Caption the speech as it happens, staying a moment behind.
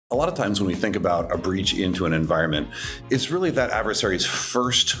A lot of times when we think about a breach into an environment, it's really that adversary's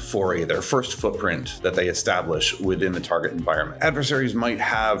first foray, their first footprint that they establish within the target environment. Adversaries might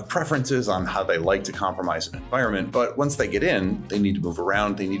have preferences on how they like to compromise an environment, but once they get in, they need to move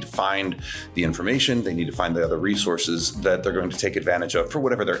around, they need to find the information, they need to find the other resources that they're going to take advantage of for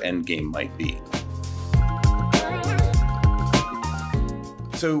whatever their end game might be.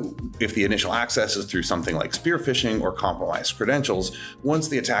 So if the initial access is through something like spear phishing or compromised credentials, once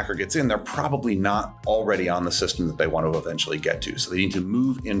the attacker gets in, they're probably not already on the system that they want to eventually get to. So they need to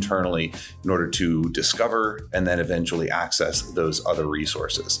move internally in order to discover and then eventually access those other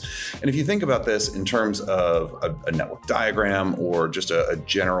resources. And if you think about this in terms of a network diagram or just a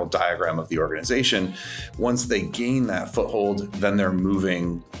general diagram of the organization, once they gain that foothold, then they're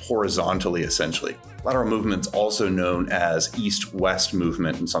moving horizontally, essentially. Lateral movement's also known as east-west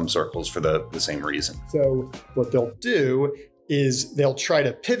movement in some circles for the same reason. So what they'll do is they'll try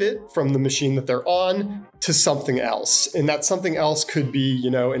to pivot from the machine that they're on to something else. And that something else could be,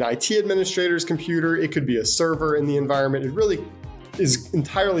 an IT administrator's computer. It could be a server in the environment. It really is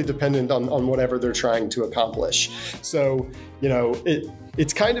entirely dependent on whatever they're trying to accomplish. So,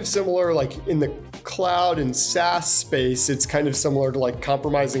 it's kind of similar, like in the cloud and SaaS space, it's kind of similar to like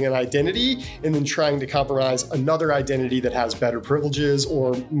compromising an identity and then trying to compromise another identity that has better privileges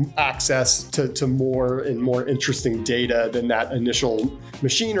or access to more and more interesting data than that initial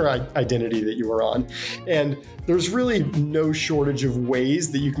machine or identity that you were on. And there's really no shortage of ways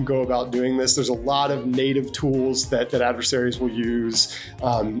that you can go about doing this. There's a lot of native tools that adversaries will use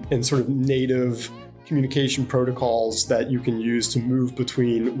and sort of native communication protocols that you can use to move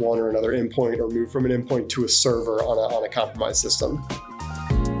between one or another endpoint or move from an endpoint to a server on a compromised system.